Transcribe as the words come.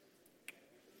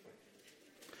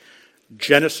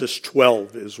Genesis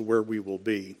 12 is where we will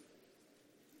be.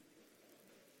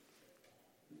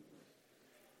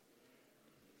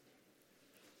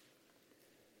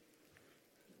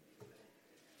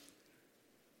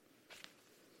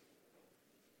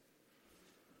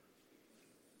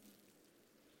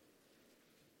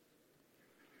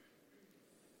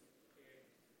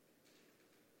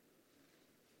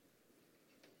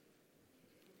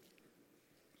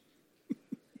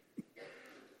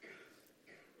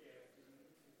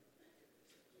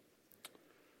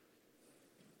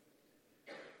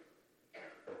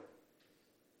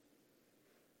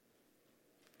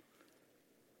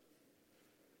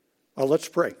 Let's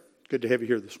pray. Good to have you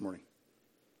here this morning.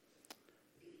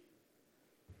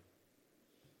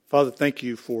 Father, thank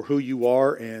you for who you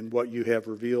are and what you have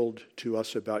revealed to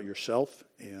us about yourself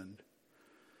and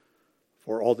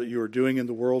for all that you are doing in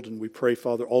the world. And we pray,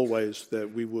 Father, always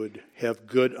that we would have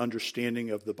good understanding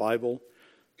of the Bible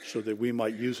so that we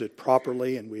might use it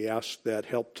properly. And we ask that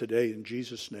help today in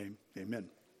Jesus' name. Amen.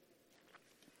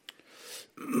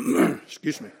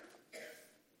 Excuse me.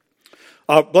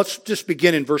 Let's just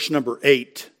begin in verse number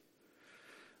 8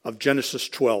 of Genesis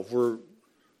 12.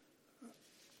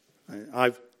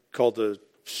 I've called the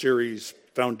series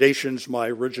Foundations. My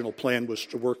original plan was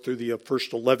to work through the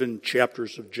first 11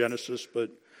 chapters of Genesis, but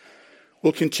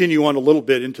we'll continue on a little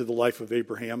bit into the life of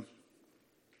Abraham.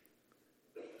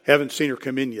 Haven't seen her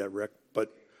come in yet, Rick,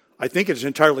 but I think it's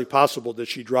entirely possible that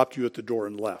she dropped you at the door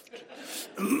and left.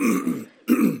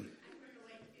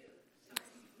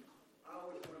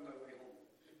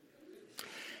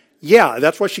 Yeah,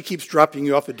 that's why she keeps dropping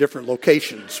you off at different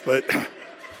locations. But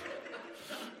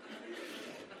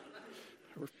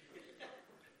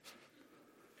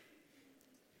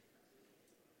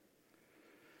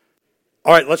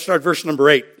all right, let's start verse number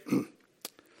 8.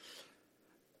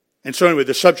 And so anyway,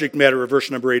 the subject matter of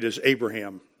verse number 8 is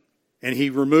Abraham. And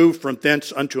he removed from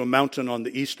thence unto a mountain on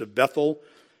the east of Bethel,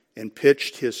 and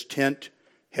pitched his tent,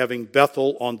 having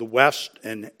Bethel on the west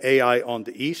and Ai on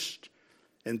the east.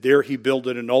 And there he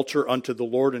builded an altar unto the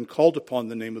Lord, and called upon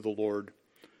the name of the Lord.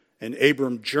 And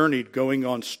Abram journeyed, going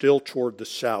on still toward the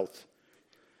south.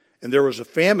 And there was a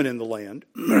famine in the land,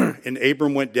 and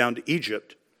Abram went down to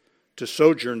Egypt to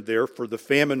sojourn there, for the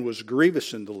famine was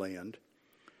grievous in the land.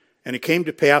 And it came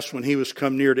to pass, when he was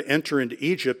come near to enter into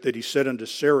Egypt, that he said unto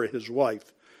Sarah his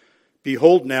wife,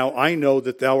 Behold, now I know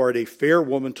that thou art a fair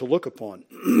woman to look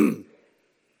upon.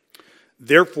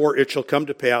 Therefore it shall come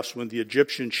to pass, when the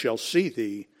Egyptians shall see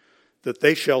thee, that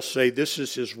they shall say, This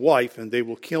is his wife, and they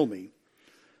will kill me.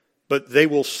 But they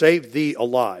will save thee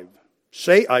alive.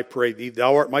 Say, I pray thee,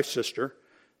 Thou art my sister,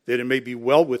 that it may be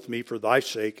well with me for thy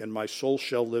sake, and my soul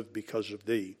shall live because of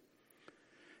thee.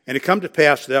 And it come to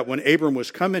pass that when Abram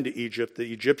was come into Egypt,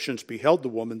 the Egyptians beheld the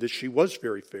woman, that she was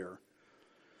very fair.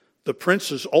 The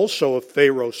princes also of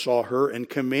Pharaoh saw her, and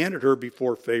commended her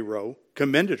before Pharaoh.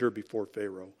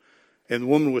 And the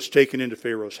woman was taken into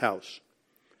Pharaoh's house.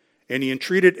 And he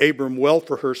entreated Abram well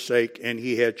for her sake, and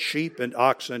he had sheep and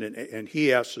oxen and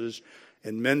he-asses,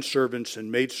 and men servants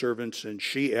and maidservants, and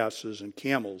she-asses and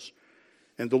camels.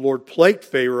 And the Lord plagued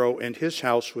Pharaoh and his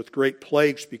house with great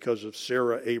plagues because of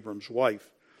Sarah, Abram's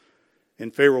wife.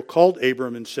 And Pharaoh called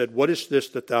Abram and said, What is this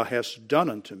that thou hast done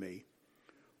unto me?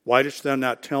 Why didst thou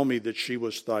not tell me that she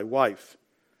was thy wife?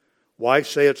 Why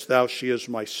sayest thou, She is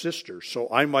my sister? So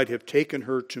I might have taken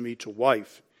her to me to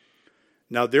wife.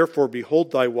 Now therefore,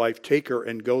 behold thy wife, take her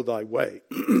and go thy way.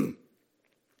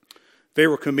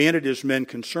 Pharaoh commanded his men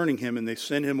concerning him, and they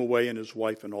sent him away and his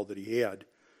wife and all that he had.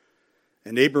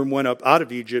 And Abram went up out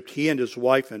of Egypt, he and his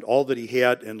wife and all that he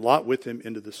had, and Lot with him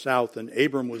into the south. And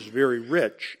Abram was very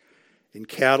rich in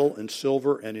cattle and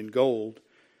silver and in gold.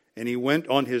 And he went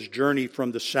on his journey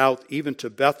from the south even to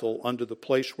Bethel, unto the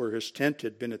place where his tent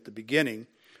had been at the beginning,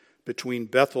 between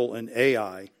Bethel and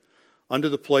Ai, unto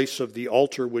the place of the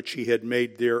altar which he had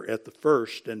made there at the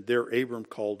first. And there Abram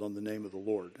called on the name of the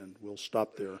Lord. And we'll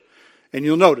stop there. And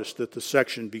you'll notice that the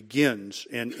section begins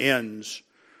and ends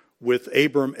with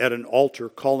Abram at an altar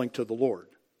calling to the Lord.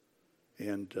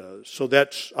 And so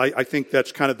that's, I think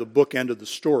that's kind of the bookend of the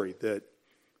story,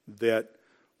 that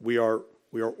we are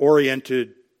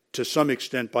oriented to some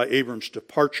extent by Abram's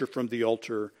departure from the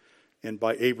altar and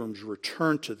by Abram's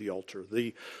return to the altar.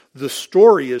 The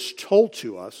story is told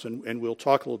to us, and we'll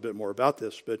talk a little bit more about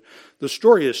this, but the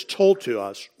story is told to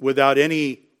us without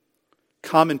any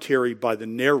commentary by the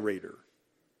narrator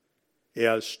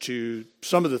as to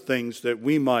some of the things that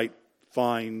we might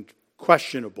find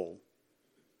questionable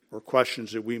or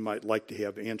questions that we might like to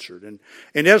have answered.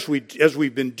 And as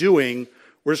we've been doing,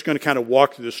 we're just going to kind of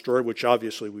walk through the story, which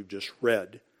obviously we've just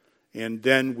read. And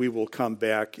then we will come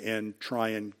back and try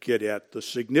and get at the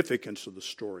significance of the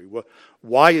story.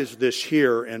 Why is this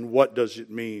here, and what does it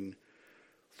mean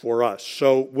for us?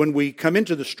 So when we come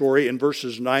into the story in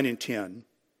verses 9 and 10,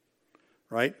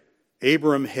 right,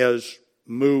 Abram has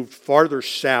moved farther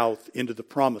south into the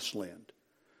promised land.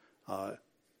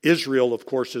 Israel, of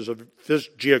course, is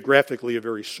geographically a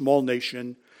very small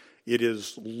nation. It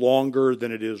is longer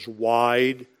than it is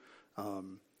wide.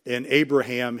 And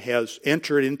Abraham has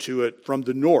entered into it from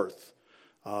the north,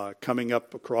 coming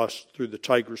up across through the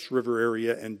Tigris River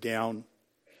area and down.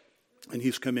 And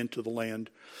he's come into the land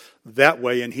that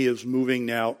way, and he is moving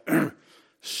now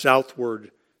southward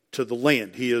to the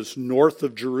land. He is north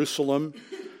of Jerusalem,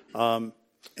 and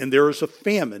there is a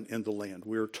famine in the land.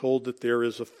 We are told that there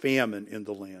is a famine in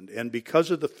the land. And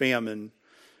because of the famine,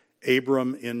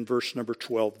 Abram, in verse number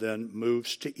 12, then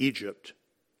moves to Egypt,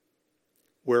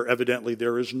 where evidently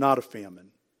there is not a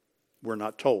famine. We're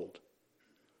not told.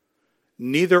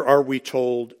 Neither are we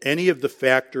told any of the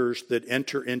factors that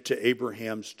enter into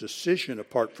Abraham's decision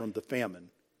apart from the famine.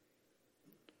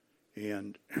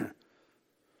 And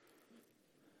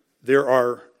there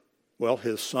are, well,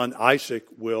 his son Isaac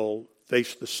will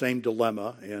face the same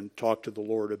dilemma and talk to the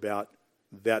Lord about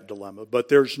that dilemma. But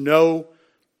there's no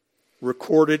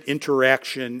recorded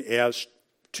interaction as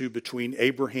to between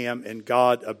Abraham and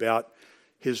God about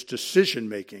his decision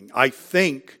making. I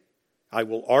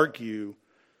will argue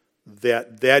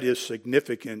that is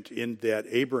significant in that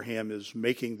Abraham is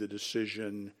making the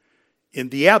decision in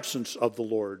the absence of the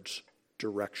Lord's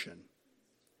direction.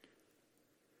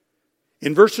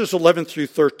 In verses 11 through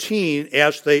 13,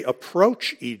 as they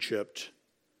approach Egypt,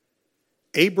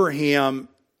 Abraham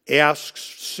asks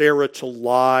Sarah to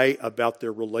lie about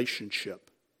their relationship.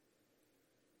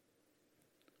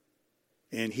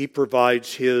 And he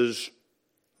provides his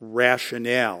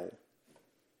rationale,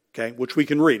 okay, which we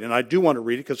can read. And I do want to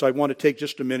read it because I want to take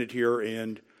just a minute here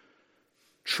and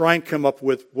try and come up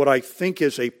with what I think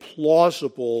is a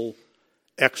plausible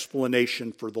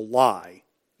explanation for the lie.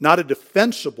 Not a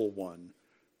defensible one,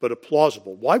 but a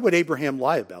plausible. Why would Abraham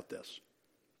lie about this?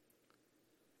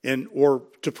 Or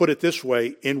to put it this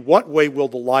way, in what way will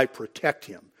the lie protect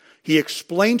him? He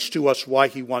explains to us why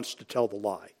he wants to tell the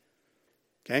lie.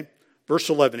 Okay? Verse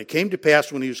 11, it came to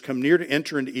pass when he was come near to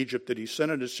enter into Egypt that he said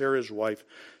unto Sarah his wife,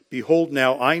 Behold,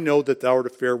 now I know that thou art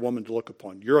a fair woman to look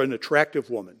upon. You're an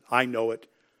attractive woman. I know it.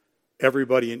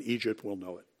 Everybody in Egypt will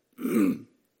know it.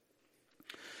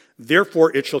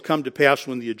 Therefore it shall come to pass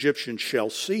when the Egyptians shall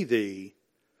see thee,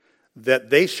 that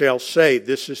they shall say,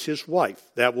 This is his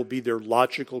wife. That will be their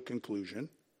logical conclusion.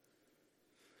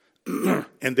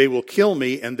 And they will kill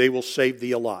me, and they will save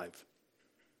thee alive.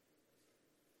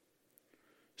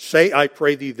 Say, I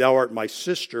pray thee, thou art my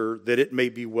sister, that it may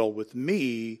be well with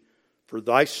me for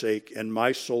thy sake, and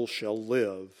my soul shall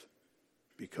live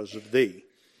because of thee.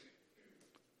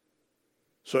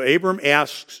 So Abram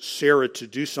asks Sarah to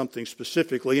do something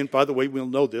specifically, and by the way, we'll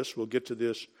know this, we'll get to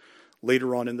this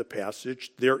later on in the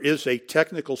passage. There is a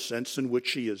technical sense in which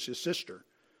she is his sister,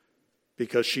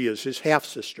 because she is his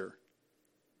half-sister.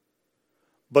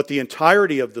 But the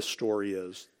entirety of the story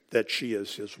is that she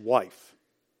is his wife.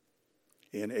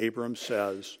 And Abram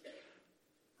says,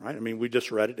 right, I mean, we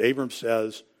just read it. Abram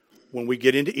says, when we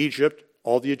get into Egypt,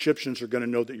 all the Egyptians are going to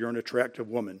know that you're an attractive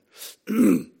woman.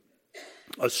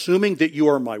 Assuming that you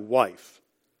are my wife,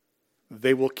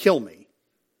 they will kill me.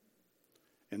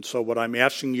 And so what I'm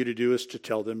asking you to do is to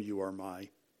tell them you are my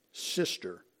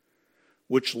sister.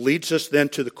 Which leads us then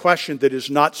to the question that is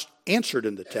not answered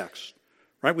in the text.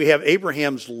 Right? We have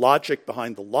Abraham's logic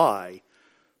behind the lie,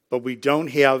 but we don't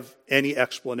have any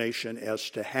explanation as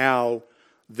to how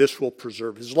this will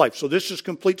preserve his life. So this is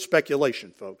complete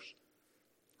speculation, folks.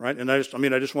 Right? And I just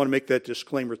want to make that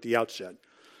disclaimer at the outset.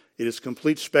 It is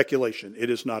complete speculation.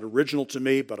 It is not original to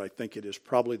me, but I think it is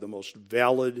probably the most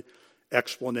valid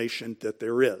explanation that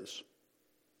there is.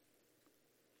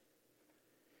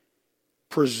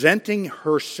 Presenting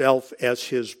herself as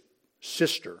his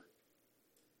sister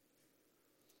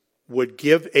would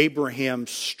give Abraham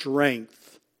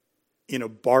strength in a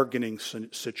bargaining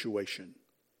situation.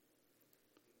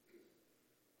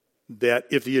 That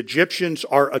if the Egyptians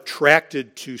are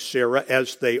attracted to Sarah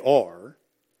as they are,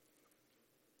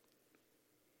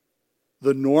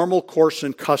 the normal course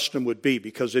and custom would be,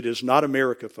 because it is not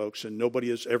America, folks, and nobody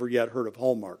has ever yet heard of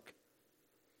Hallmark.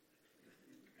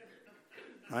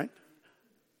 Right?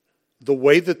 The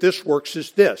way that this works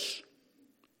is this.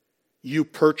 You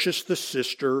purchase the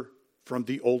sister from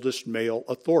the oldest male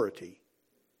authority,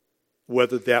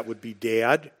 whether that would be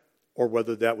dad or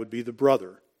whether that would be the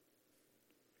brother.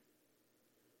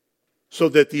 So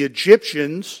that the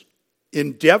Egyptians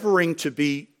endeavoring to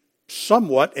be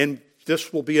somewhat, and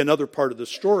this will be another part of the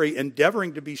story,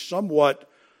 endeavoring to be somewhat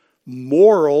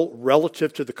moral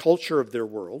relative to the culture of their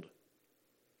world,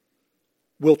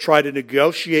 will try to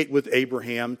negotiate with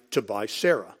Abraham to buy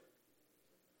Sarah,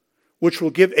 which will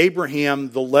give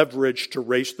Abraham the leverage to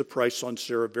raise the price on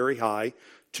Sarah very high,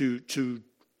 to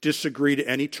disagree to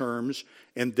any terms,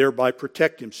 and thereby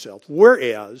protect himself.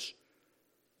 Whereas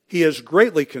he is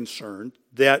greatly concerned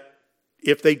that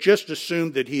if they just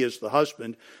assume that he is the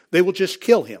husband, they will just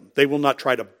kill him. They will not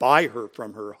try to buy her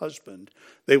from her husband.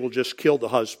 They will just kill the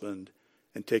husband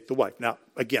and take the wife. Now,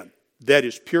 again, that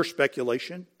is pure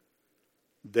speculation.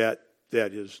 That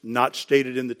is not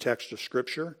stated in the text of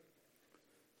Scripture.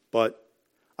 But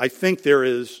I think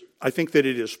that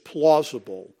it is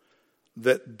plausible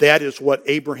that is what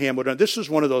Abraham would have done. This is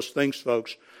one of those things,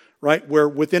 folks, right, where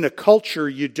within a culture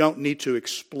you don't need to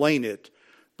explain it,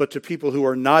 but to people who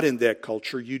are not in that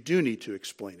culture, you do need to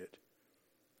explain it.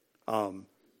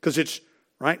 Because it's,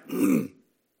 right,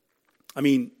 I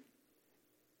mean,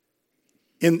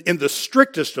 in the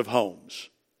strictest of homes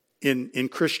in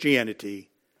Christianity,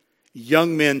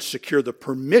 young men secure the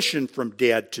permission from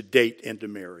dad to date and to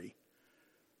marry.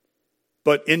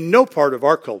 But in no part of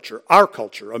our culture,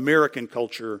 American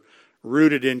culture,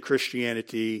 rooted in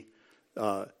Christianity,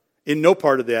 in no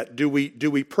part of that do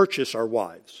we purchase our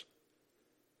wives.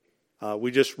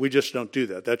 We just don't do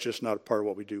that. That's just not a part of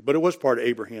what we do. But it was part of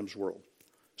Abraham's world.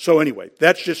 So anyway,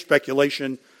 that's just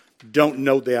speculation. Don't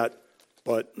know that,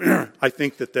 but I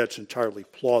think that that's entirely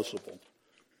plausible.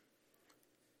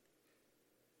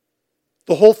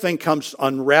 The whole thing comes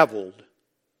unraveled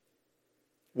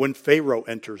when Pharaoh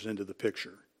enters into the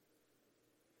picture.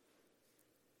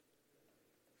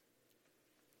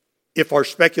 If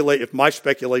my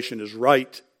speculation is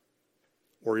right,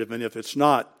 or even if it's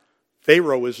not,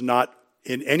 Pharaoh is not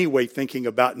in any way thinking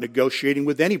about negotiating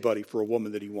with anybody for a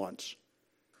woman that he wants.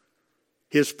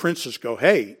 His princes go,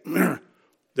 hey,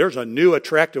 there's a new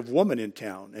attractive woman in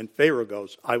town. And Pharaoh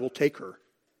goes, I will take her.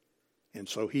 And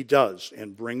so he does,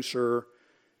 and brings her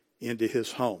into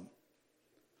his home.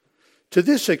 To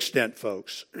this extent,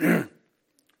 folks,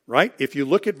 right? If you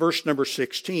look at verse number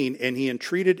 16, and he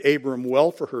entreated Abram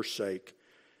well for her sake,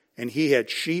 and he had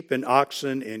sheep and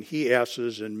oxen and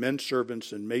he-asses and men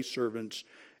servants and maidservants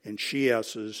and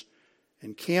she-asses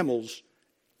and camels,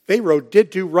 Pharaoh did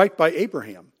do right by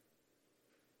Abraham,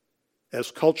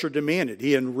 as culture demanded.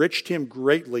 He enriched him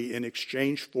greatly in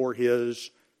exchange for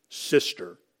his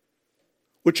sister,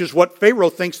 which is what Pharaoh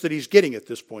thinks that he's getting at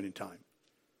this point in time.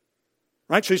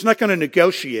 Right? So he's not going to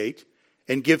negotiate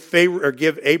and give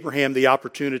Abraham the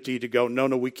opportunity to go, no,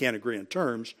 we can't agree on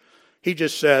terms. He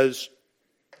just says,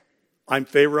 I'm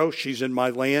Pharaoh, she's in my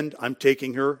land, I'm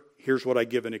taking her, here's what I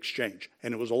give in exchange.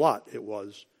 And it was a lot. It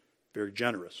was very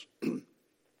generous.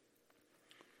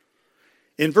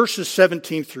 In verses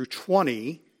 17 through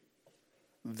 20,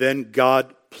 then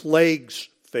God plagues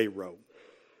Pharaoh.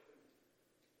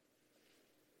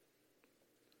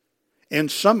 And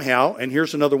somehow, and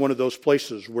here's another one of those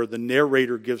places where the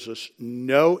narrator gives us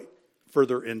no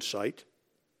further insight.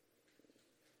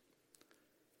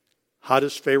 How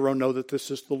does Pharaoh know that this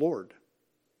is the Lord?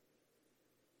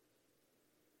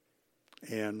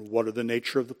 And what are the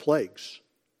nature of the plagues?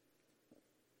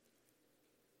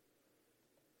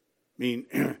 I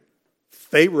mean,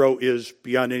 Pharaoh is,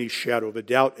 beyond any shadow of a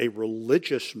doubt, a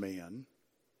religious man,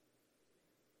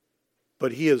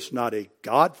 but he is not a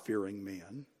God-fearing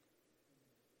man.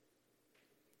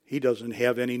 He doesn't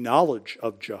have any knowledge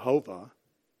of Jehovah.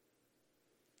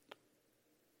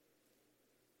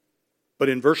 But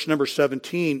in verse number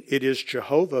 17, it is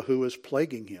Jehovah who is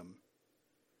plaguing him.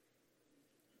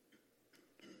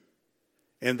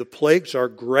 And the plagues are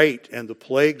great, and the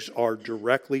plagues are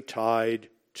directly tied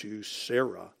to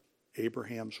Sarah,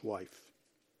 Abraham's wife.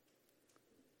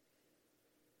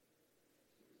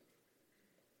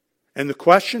 And the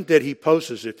question that he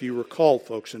poses, if you recall,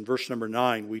 folks, in verse number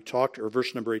 9,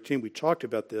 verse number 18, we talked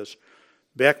about this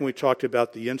back when we talked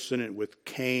about the incident with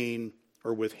Cain,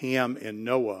 or with Ham and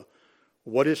Noah.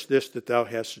 What is this that thou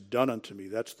hast done unto me?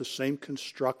 That's the same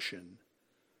construction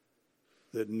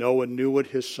that Noah knew what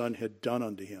his son had done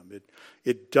unto him.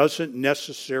 It doesn't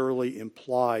necessarily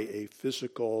imply a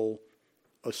physical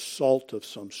assault of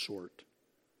some sort.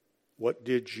 What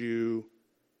did you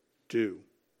do?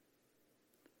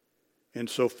 And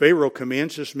so Pharaoh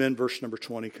commands his men, verse number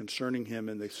 20, concerning him,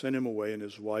 and they sent him away and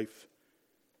his wife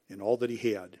and all that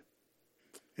he had.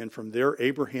 And from there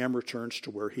Abraham returns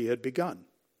to where he had begun,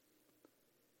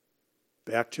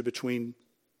 back to between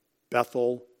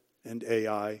Bethel and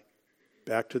Ai,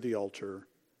 back to the altar,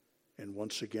 and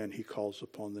once again he calls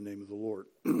upon the name of the Lord.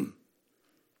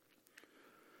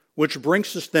 Which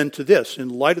brings us then to this. In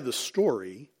light of the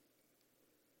story,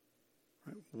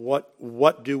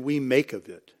 what do we make of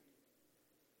it?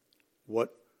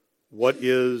 What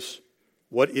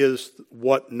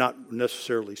not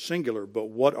necessarily singular, but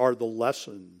what are the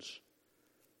lessons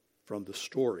from the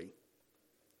story?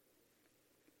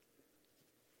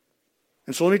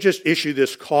 And so let me just issue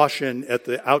this caution at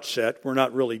the outset. We're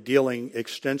not really dealing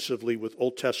extensively with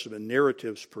Old Testament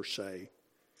narratives per se.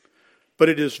 But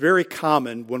it is very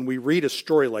common when we read a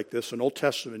story like this, an Old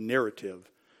Testament narrative,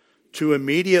 to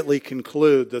immediately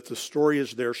conclude that the story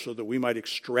is there so that we might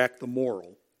extract the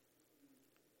moral.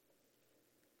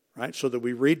 Right? So that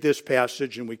we read this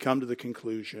passage and we come to the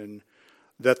conclusion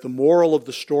that the moral of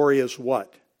the story is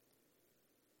what?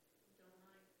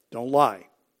 Don't lie.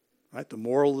 Right? The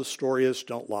moral of the story is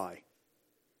don't lie.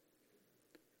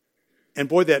 And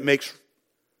boy, that makes,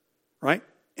 right?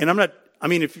 And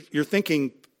if you're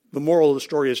thinking the moral of the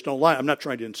story is don't lie, I'm not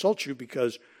trying to insult you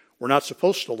because we're not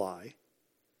supposed to lie.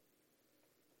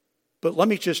 But let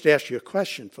me just ask you a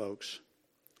question, folks.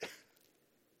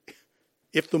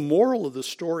 If the moral of the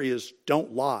story is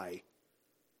don't lie,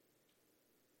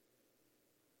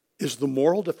 is the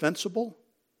moral defensible?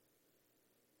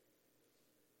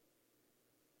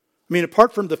 I mean,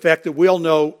 apart from the fact that we all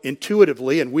know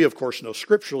intuitively, and we of course know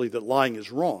scripturally, that lying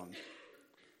is wrong,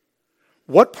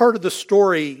 what part of the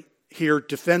story here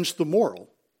defends the moral?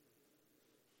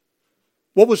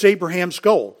 What was Abraham's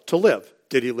goal? To live.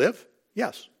 Did he live?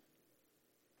 Yes.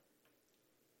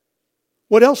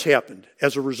 What else happened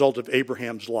as a result of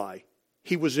Abraham's lie?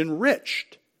 He was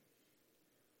enriched.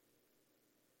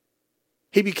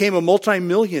 He became a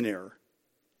multimillionaire.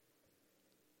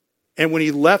 And when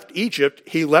he left Egypt,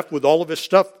 he left with all of his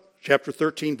stuff. Chapter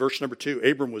 13, verse number 2.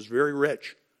 Abram was very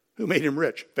rich. Who made him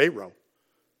rich? Pharaoh.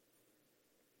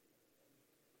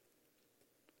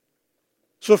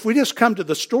 So if we just come to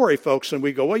the story, folks, and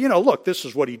we go, well, look, this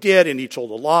is what he did, and he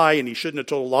told a lie, and he shouldn't have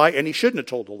told a lie, and he shouldn't have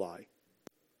told a lie.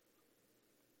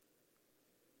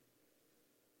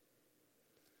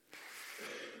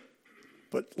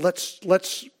 But let's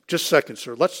just a second,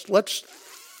 sir. Let's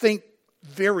think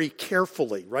very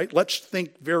carefully, right? Let's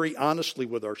think very honestly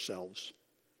with ourselves.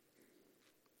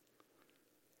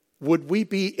 Would we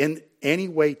be in any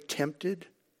way tempted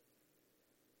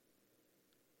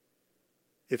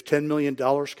if $10 million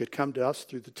could come to us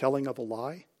through the telling of a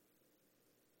lie?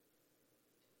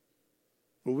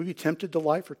 Would we be tempted to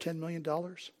lie for $10 million?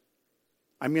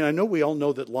 I mean, I know we all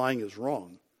know that lying is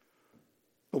wrong.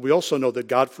 But we also know that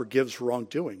God forgives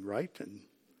wrongdoing, right? And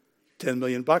 $10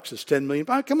 million is $10 million.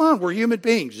 Come on, we're human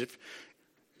beings.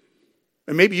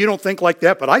 And maybe you don't think like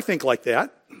that, but I think like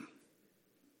that.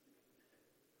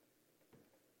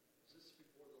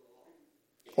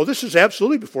 Oh, this is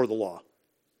absolutely before the law.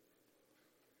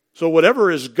 So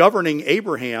whatever is governing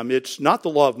Abraham, it's not the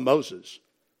law of Moses.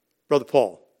 Brother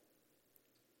Paul.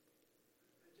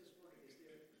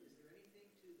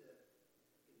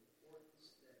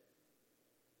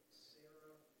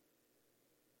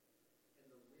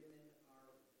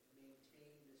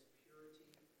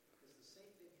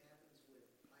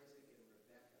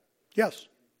 Yes.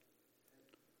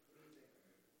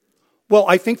 Well,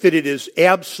 I think that it is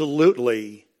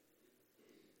absolutely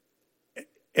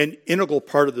an integral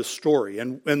part of the story.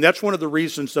 And that's one of the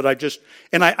reasons that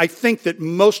I think that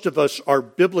most of us are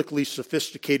biblically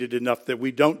sophisticated enough that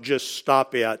we don't just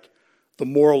stop at the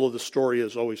moral of the story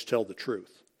is always tell the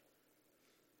truth.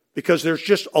 Because there's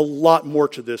just a lot more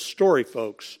to this story,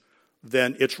 folks,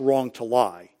 than it's wrong to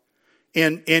lie.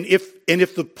 And if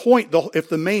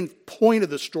the main point of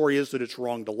the story is that it's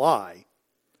wrong to lie,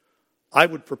 I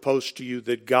would propose to you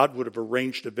that God would have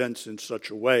arranged events in such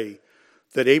a way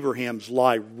that Abraham's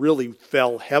lie really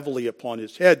fell heavily upon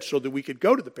his head so that we could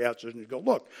go to the passage and go,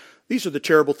 look, these are the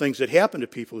terrible things that happen to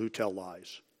people who tell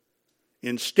lies.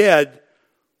 Instead,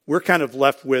 we're kind of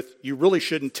left with, you really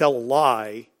shouldn't tell a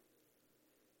lie,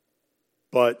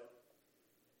 but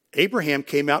Abraham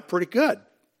came out pretty good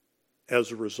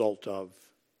as a result of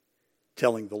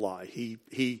telling the lie.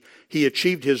 He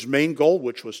achieved his main goal,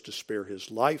 which was to spare his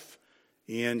life,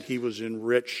 and he was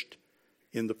enriched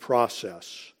in the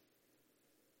process.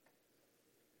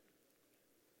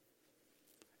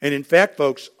 And in fact,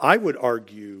 folks, I would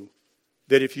argue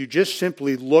that if you just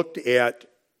simply looked at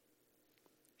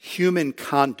human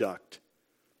conduct,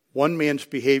 one man's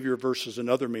behavior versus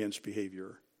another man's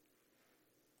behavior,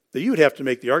 that you would have to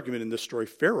make the argument in this story,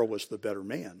 Pharaoh was the better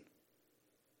man.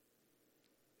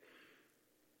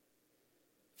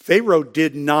 Pharaoh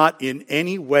did not in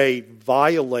any way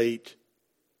violate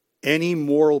any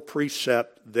moral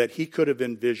precept that he could have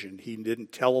envisioned. He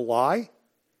didn't tell a lie.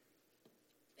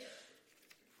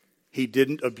 He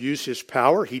didn't abuse his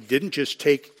power. He didn't just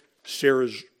take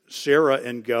Sarah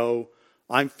and go,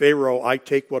 I'm Pharaoh, I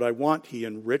take what I want. He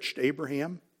enriched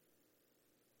Abraham.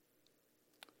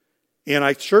 And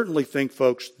I certainly think,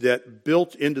 folks, that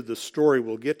built into the story,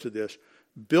 we'll get to this,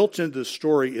 built into the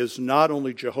story is not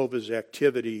only Jehovah's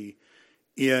activity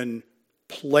in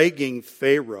plaguing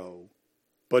Pharaoh,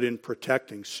 but in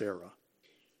protecting Sarah.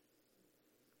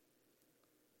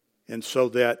 And so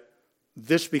that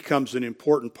this becomes an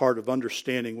important part of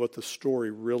understanding what the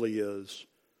story really is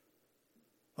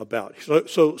about.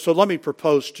 So let me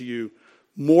propose to you,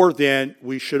 more than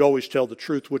we should always tell the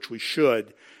truth, which we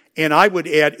should. And I would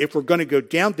add, if we're going to go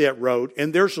down that road,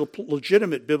 and there's a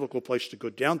legitimate biblical place to go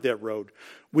down that road,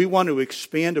 we want to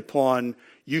expand upon,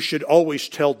 you should always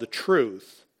tell the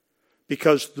truth,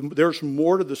 because there's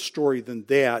more to the story than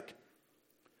that.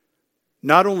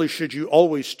 Not only should you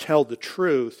always tell the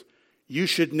truth, you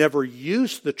should never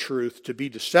use the truth to be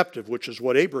deceptive, which is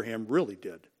what Abraham really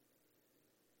did.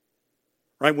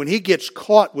 Right? When he gets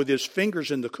caught with his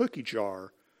fingers in the cookie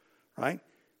jar, right?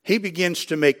 He begins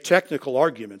to make technical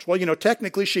arguments. Well,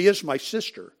 technically she is my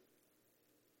sister.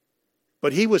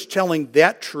 But he was telling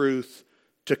that truth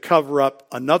to cover up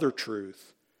another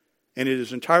truth. And it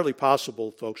is entirely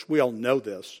possible, folks, we all know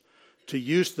this, to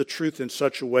use the truth in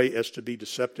such a way as to be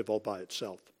deceptive all by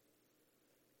itself.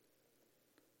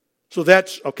 So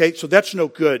that's no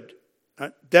good.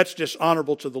 That's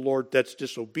dishonorable to the Lord. That's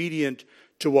disobedient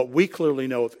to what we clearly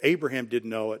know. If Abraham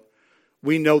didn't know it,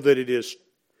 we know that it is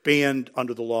banned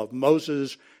under the law of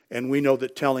Moses, and we know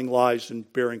that telling lies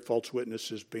and bearing false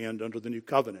witness is banned under the new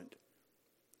covenant.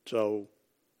 So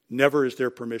never is there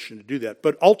permission to do that.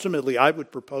 But ultimately, I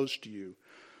would propose to you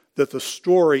that the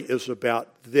story is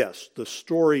about this. The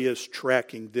story is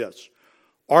tracking this.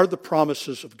 Are the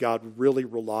promises of God really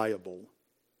reliable?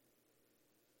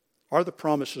 Are the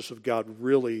promises of God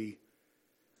really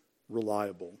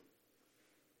reliable?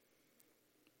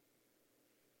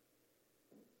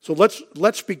 So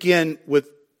let's begin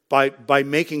by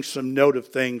making some note of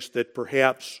things that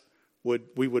perhaps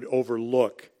we would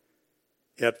overlook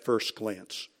at first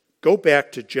glance. Go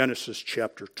back to Genesis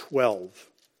chapter 12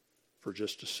 for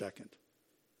just a second.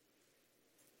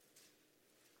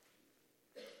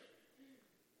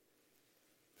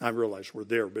 I realize we're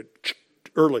there, but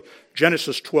early.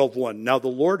 Genesis 12:1. Now the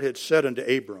Lord had said unto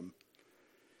Abram,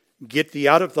 Get thee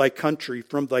out of thy country,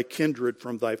 from thy kindred,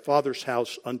 from thy father's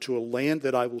house, unto a land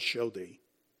that I will show thee.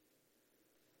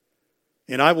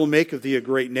 And I will make of thee a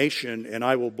great nation, and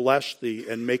I will bless thee,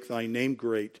 and make thy name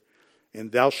great,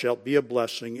 and thou shalt be a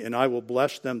blessing. And I will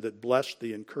bless them that bless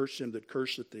thee, and curse him that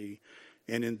curseth thee.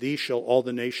 And in thee shall all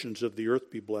the nations of the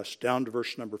earth be blessed. Down to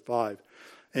verse number 5.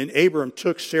 And Abram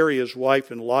took Sarai his wife,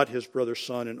 and Lot his brother's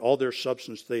son, and all their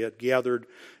substance they had gathered,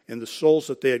 and the souls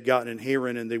that they had gotten in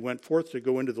Haran, and they went forth to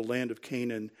go into the land of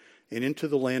Canaan, and into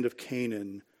the land of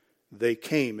Canaan they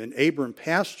came. And Abram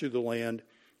passed through the land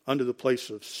unto the place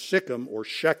of Sichem, or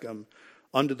Shechem,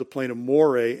 unto the plain of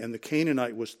Moreh, and the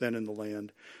Canaanite was then in the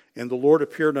land. And the Lord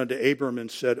appeared unto Abram and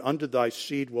said, Unto thy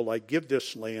seed will I give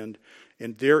this land.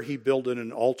 And there he builded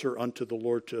an altar unto the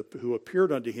Lord who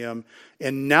appeared unto him.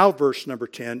 And now verse number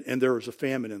 10, and there was a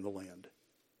famine in the land.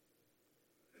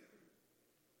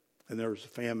 And there was a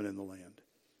famine in the land.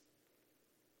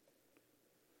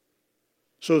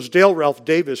 So as Dale Ralph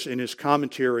Davis in his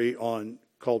commentary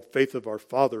called Faith of Our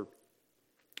Father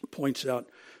points out,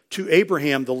 to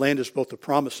Abraham the land is both a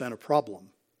promise and a problem.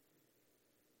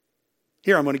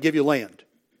 Here, I'm going to give you land.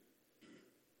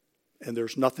 And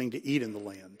there's nothing to eat in the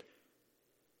land.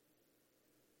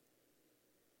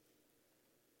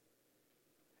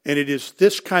 And it is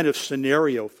this kind of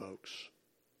scenario, folks,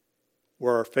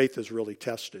 where our faith is really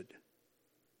tested.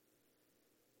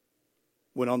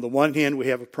 When on the one hand we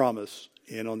have a promise,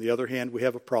 and on the other hand we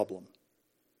have a problem.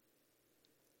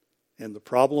 And the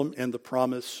problem and the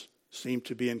promise seem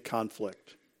to be in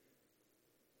conflict.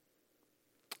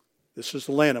 This is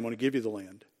the land. I'm going to give you the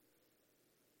land.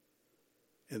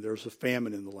 And there's a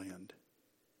famine in the land.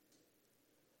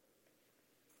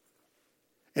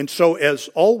 And so, as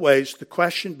always, the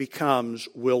question becomes,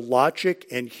 will logic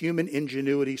and human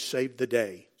ingenuity save the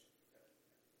day?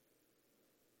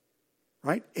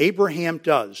 Right? Abraham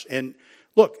does. And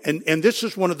look, and this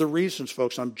is one of the reasons,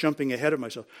 folks, I'm jumping ahead of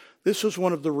myself. This is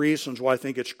one of the reasons why I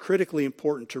think it's critically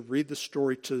important to read the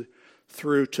story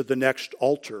through to the next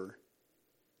altar.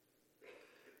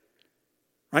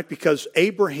 Right? Because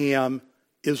Abraham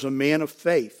is a man of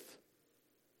faith.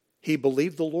 He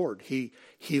believed the Lord. He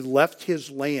left his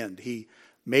land. He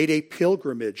made a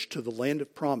pilgrimage to the land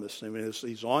of promise. And as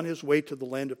he's on his way to the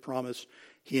land of promise,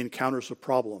 he encounters a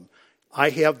problem. I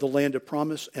have the land of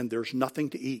promise and there's nothing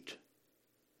to eat.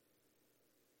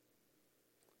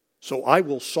 So I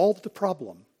will solve the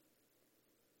problem.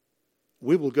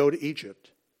 We will go to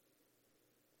Egypt.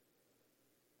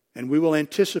 And we will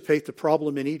anticipate the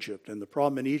problem in Egypt. And the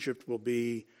problem in Egypt will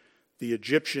be the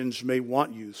Egyptians may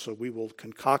want you. So we will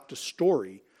concoct a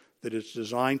story that is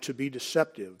designed to be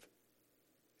deceptive.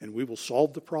 And we will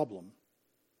solve the problem.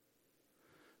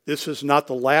 This is not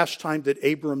the last time that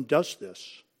Abram does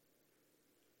this.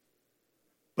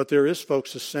 But there is,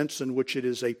 folks, a sense in which it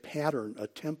is a pattern, a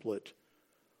template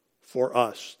for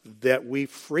us, that we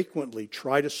frequently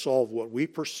try to solve what we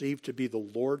perceive to be the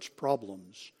Lord's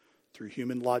problems through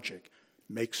human logic.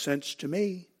 Makes sense to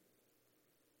me.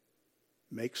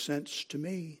 Makes sense to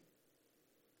me.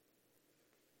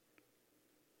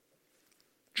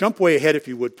 Jump way ahead, if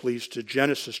you would, please, to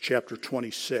Genesis chapter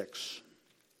 26.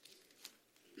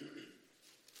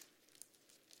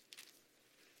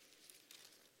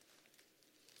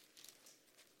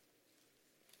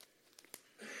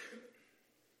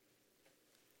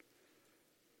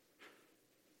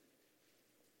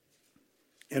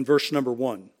 And verse number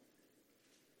 1.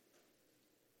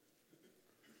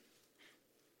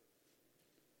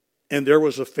 And there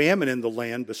was a famine in the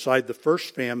land beside the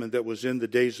first famine that was in the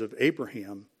days of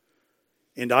Abraham.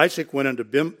 And Isaac went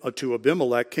unto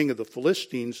Abimelech, king of the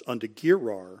Philistines, unto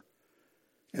Gerar.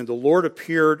 And the Lord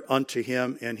appeared unto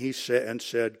him, and he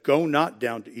said, Go not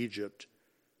down to Egypt,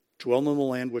 dwell in the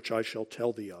land which I shall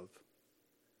tell thee of.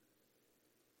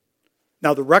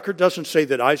 Now, the record doesn't say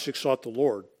that Isaac sought the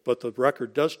Lord, but the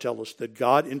record does tell us that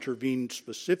God intervened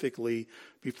specifically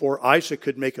before Isaac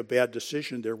could make a bad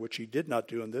decision there, which he did not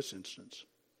do in this instance.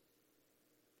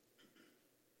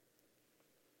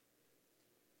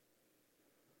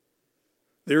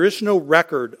 There is no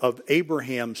record of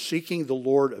Abraham seeking the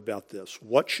Lord about this.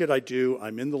 What should I do?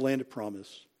 I'm in the land of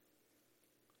promise.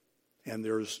 And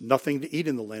there's nothing to eat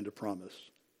in the land of promise.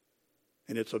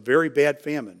 And it's a very bad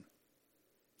famine.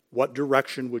 What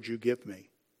direction would you give me?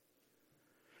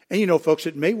 And you know, folks,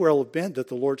 it may well have been that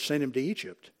the Lord sent him to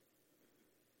Egypt.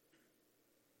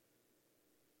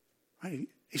 Right?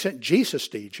 He sent Jesus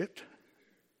to Egypt.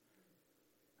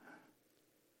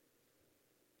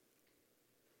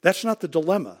 That's not the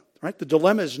dilemma, right? The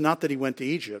dilemma is not that he went to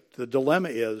Egypt. The dilemma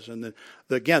is, and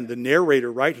again, the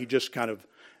narrator, right, he just kind of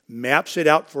maps it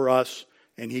out for us,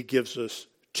 and he gives us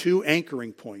two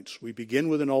anchoring points. We begin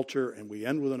with an altar, and we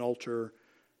end with an altar,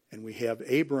 and we have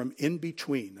Abram in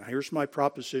between. Now, here's my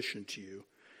proposition to you.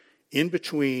 In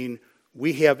between,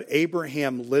 we have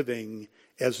Abraham living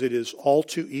as it is all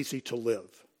too easy to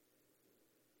live.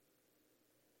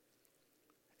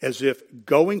 As if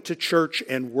going to church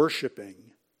and worshiping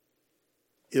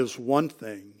is one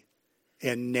thing,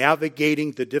 and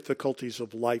navigating the difficulties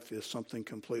of life is something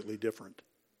completely different.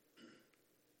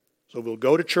 So we'll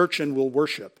go to church and we'll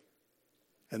worship.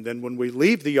 And then when we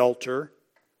leave the altar,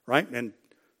 right, and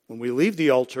when we leave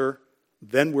the altar,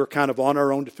 then we're kind of on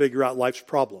our own to figure out life's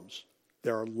problems.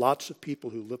 There are lots of people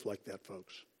who live like that,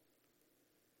 folks.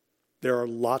 There are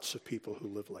lots of people who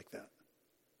live like that.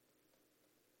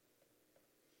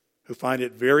 Who find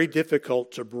it very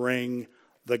difficult to bring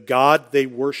the God they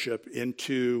worship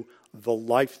into the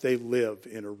life they live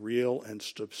in a real and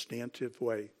substantive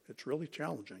way. It's really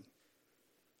challenging.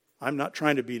 I'm not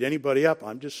trying to beat anybody up.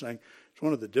 I'm just saying it's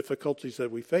one of the difficulties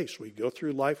that we face. We go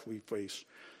through life, we face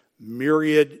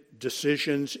myriad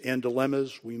decisions and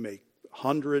dilemmas. We make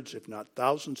hundreds, if not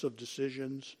thousands, of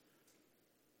decisions.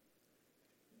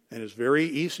 And it's very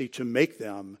easy to make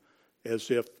them as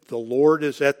if the Lord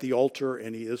is at the altar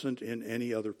and he isn't in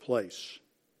any other place.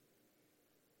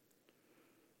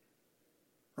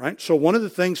 Right? So one of the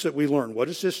things that we learn, what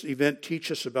does this event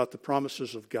teach us about the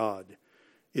promises of God,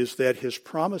 is that his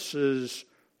promises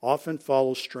often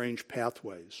follow strange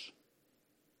pathways.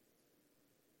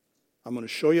 I'm going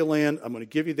to show you land. I'm going to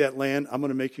give you that land. I'm going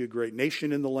to make you a great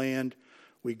nation in the land.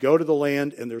 We go to the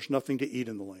land and there's nothing to eat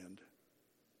in the land.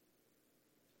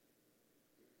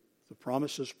 The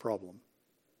promises problem.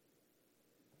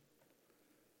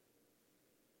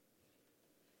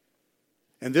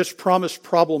 And this promise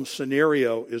problem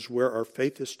scenario is where our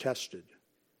faith is tested.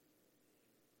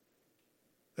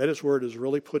 That is where it is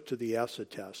really put to the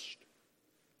acid test.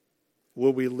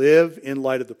 Will we live in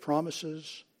light of the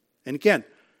promises? And again,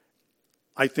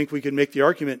 I think we can make the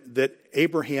argument that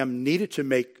Abraham needed to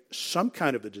make some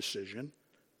kind of a decision.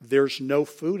 There's no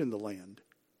food in the land.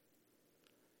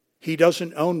 He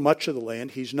doesn't own much of the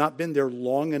land. He's not been there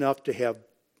long enough to have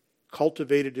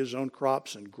cultivated his own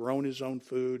crops and grown his own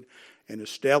food and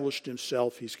established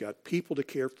himself. He's got people to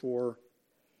care for.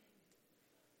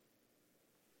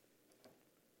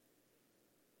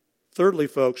 Thirdly,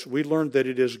 folks, we learned that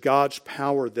it is God's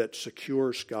power that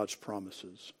secures God's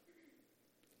promises.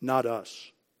 not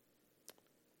us.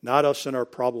 Not us and our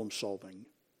problem solving.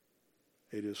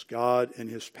 It is God and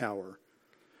His power.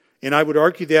 And I would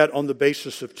argue that on the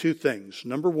basis of two things.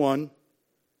 Number one,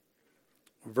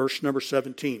 verse number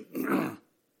 17.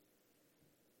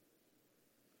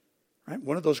 Right?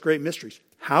 One of those great mysteries.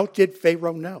 How did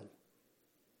Pharaoh know?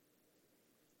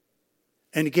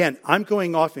 And again, I'm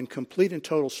going off in complete and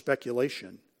total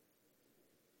speculation.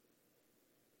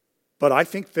 But I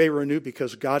think Pharaoh knew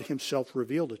because God Himself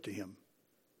revealed it to him.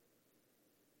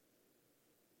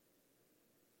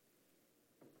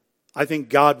 I think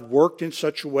God worked in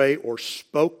such a way or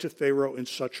spoke to Pharaoh in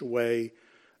such a way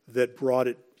that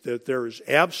that there is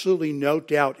absolutely no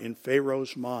doubt in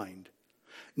Pharaoh's mind.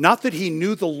 Not that he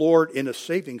knew the Lord in a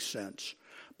saving sense,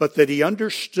 but that he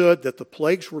understood that the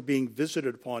plagues were being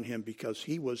visited upon him because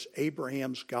he was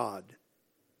Abraham's God.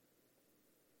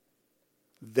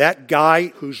 That guy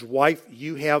whose wife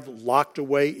you have locked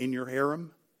away in your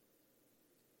harem,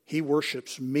 he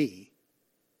worships me.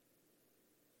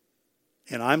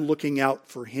 And I'm looking out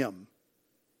for him.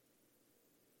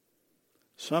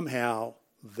 Somehow,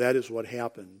 that is what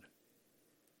happened.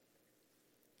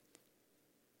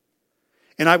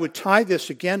 And I would tie this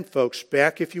again, folks,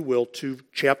 back, if you will, to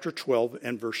chapter 12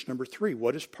 and verse number 3.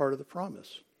 What is part of the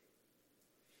promise?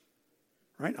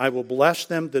 Right? I will bless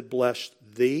them that bless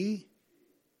thee,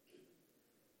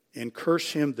 and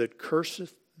curse him that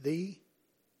curseth thee.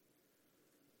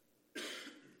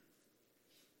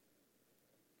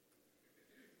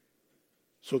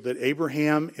 So that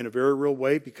Abraham, in a very real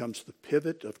way, becomes the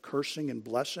pivot of cursing and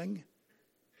blessing.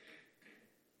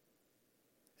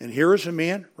 And here is a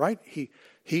man, right?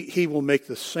 He will make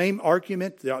the same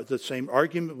argument, the same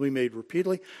argument we made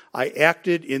repeatedly. I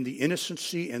acted in the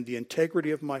innocency and the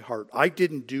integrity of my heart. I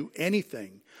didn't do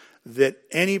anything that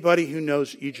anybody who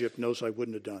knows Egypt knows I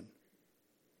wouldn't have done.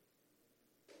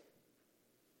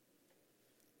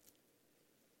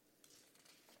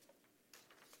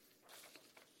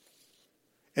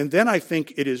 And then I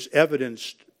think it is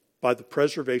evidenced by the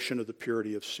preservation of the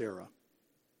purity of Sarah.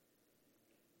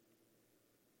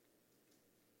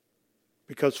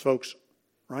 Because, folks,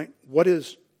 right, what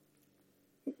is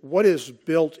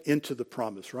built into the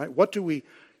promise, right? What do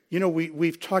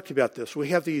we've talked about this. We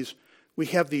have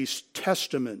these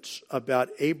testaments about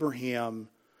Abraham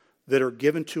that are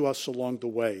given to us along the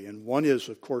way. And one is,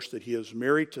 of course, that he is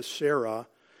married to Sarah,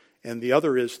 and the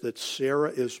other is that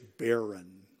Sarah is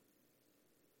barren.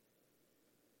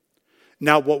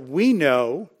 Now, what we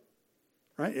know,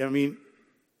 right, I mean,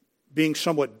 being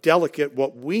somewhat delicate,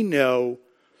 what we know,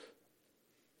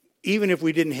 even if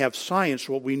we didn't have science,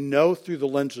 what we know through the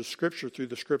lens of Scripture, through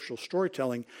the scriptural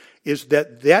storytelling, is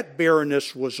that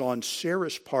barrenness was on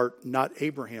Sarah's part, not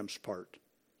Abraham's part.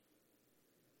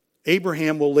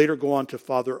 Abraham will later go on to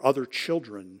father other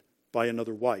children by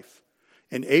another wife.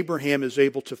 And Abraham is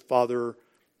able to father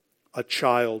a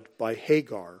child by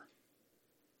Hagar.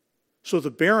 So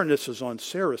the barrenness is on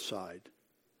Sarah's side.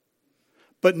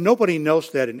 But nobody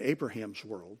knows that in Abraham's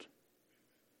world.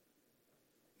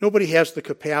 Nobody has the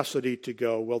capacity to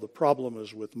go, well, the problem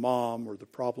is with mom or the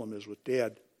problem is with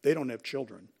dad. They don't have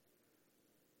children.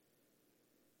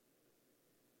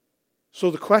 So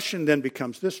the question then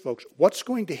becomes this, folks. What's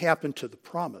going to happen to the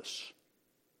promise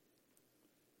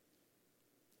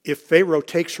if Pharaoh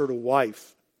takes her to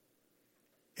wife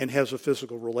and has a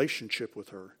physical relationship with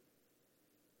her?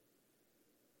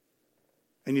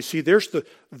 And you see, there's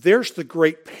the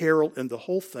great peril in the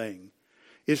whole thing,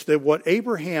 is that what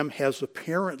Abraham has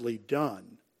apparently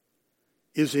done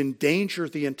is endanger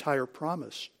the entire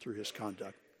promise through his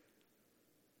conduct.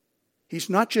 He's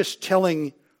not just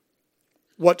telling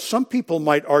what some people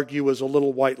might argue is a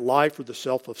little white lie for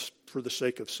the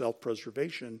sake of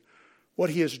self-preservation. What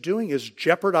he is doing is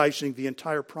jeopardizing the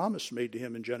entire promise made to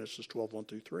him in Genesis 12, 1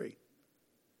 through 3.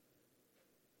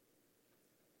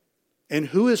 And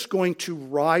who is going to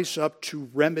rise up to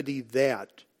remedy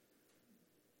that?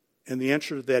 And the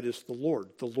answer to that is the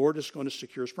Lord. The Lord is going to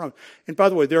secure his promise. And by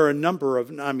the way, there are a number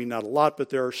of, I mean not a lot, but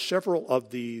there are several of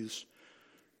these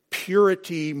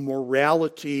purity,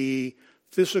 morality,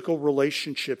 physical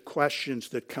relationship questions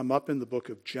that come up in the book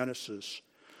of Genesis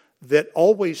that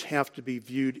always have to be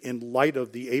viewed in light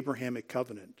of the Abrahamic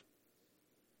covenant.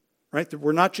 Right? That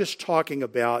we're not just talking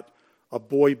about a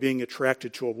boy being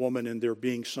attracted to a woman and there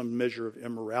being some measure of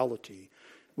immorality.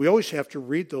 We always have to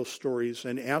read those stories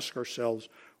and ask ourselves,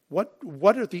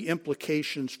 what are the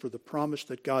implications for the promise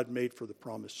that God made for the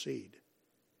promised seed?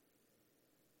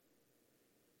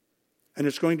 And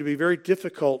it's going to be very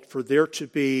difficult for there to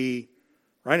be,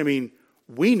 right? I mean,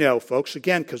 We know, folks,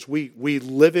 again, because we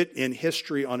live it in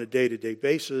history on a day-to-day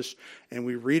basis, and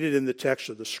we read it in the text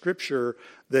of the Scripture,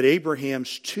 that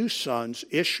Abraham's two sons,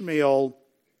 Ishmael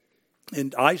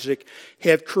and Isaac,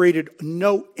 have created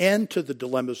no end to the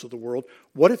dilemmas of the world.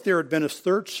 What if there had been a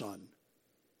third son?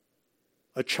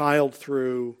 A child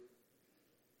through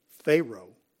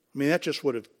Pharaoh. I mean, that just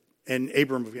would have, and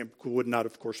Abraham would not,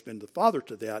 of course, been the father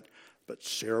to that, but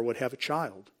Sarah would have a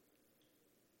child.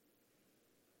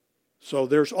 So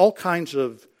there's all kinds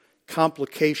of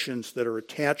complications that are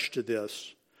attached to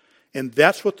this. And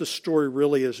that's what the story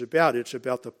really is about. It's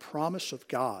about the promise of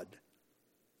God.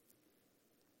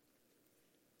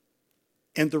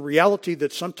 And the reality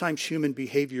that sometimes human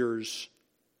behaviors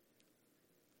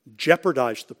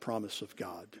jeopardize the promise of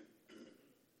God.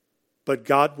 But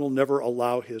God will never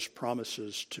allow his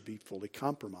promises to be fully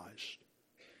compromised.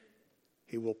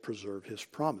 He will preserve his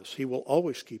promise. He will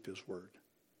always keep his word.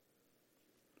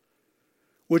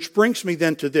 Which brings me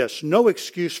then to this. No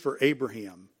excuse for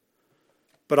Abraham.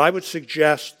 But I would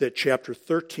suggest that chapter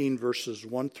 13, verses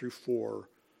 1 through 4,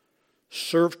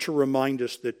 serve to remind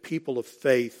us that people of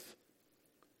faith,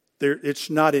 it's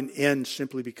not an end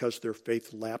simply because their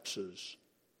faith lapses.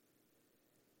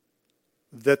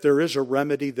 That there is a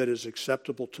remedy that is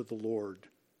acceptable to the Lord.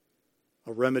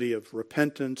 A remedy of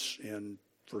repentance and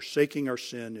forsaking our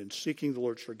sin and seeking the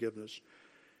Lord's forgiveness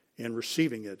and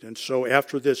receiving it. And so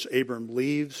after this, Abram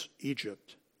leaves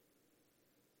Egypt.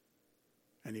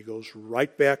 And he goes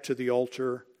right back to the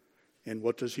altar. And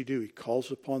what does he do? He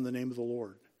calls upon the name of the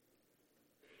Lord.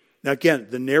 Now again,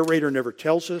 the narrator never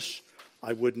tells us.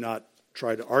 I would not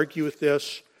try to argue with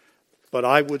this. But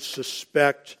I would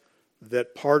suspect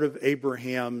that part of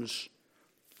Abraham's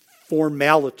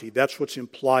formality, that's what's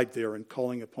implied there in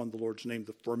calling upon the Lord's name,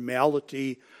 the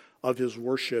formality of his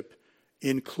worship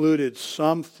included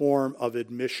some form of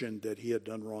admission that he had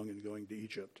done wrong in going to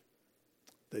Egypt,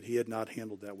 that he had not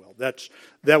handled that well.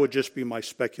 That would just be my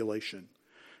speculation.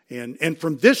 And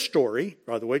from this story,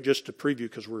 by the way, just to preview,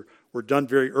 because we're done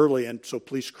very early, and so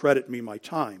please credit me my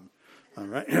time. All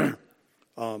right?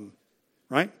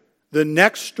 Right? The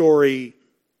next story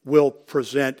will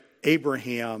present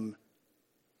Abraham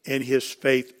and his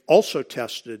faith also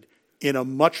tested in a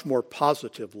much more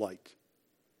positive light,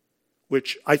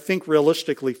 which I think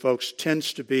realistically, folks,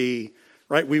 tends to be,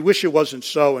 right? We wish it wasn't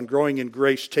so, and growing in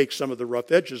grace takes some of the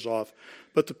rough edges off,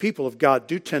 but the people of God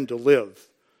do tend to live,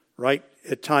 right?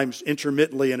 At times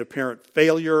intermittently in apparent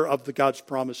failure of God's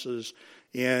promises,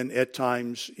 and at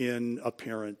times in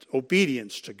apparent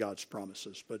obedience to God's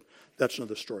promises. But that's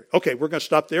another story. Okay, we're going to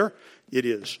stop there. It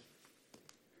is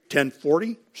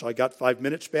 10:40, so I got 5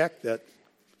 minutes back. That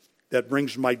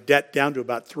brings my debt down to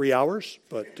about 3 hours,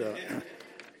 but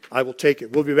I will take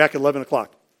it. We'll be back at 11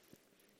 o'clock.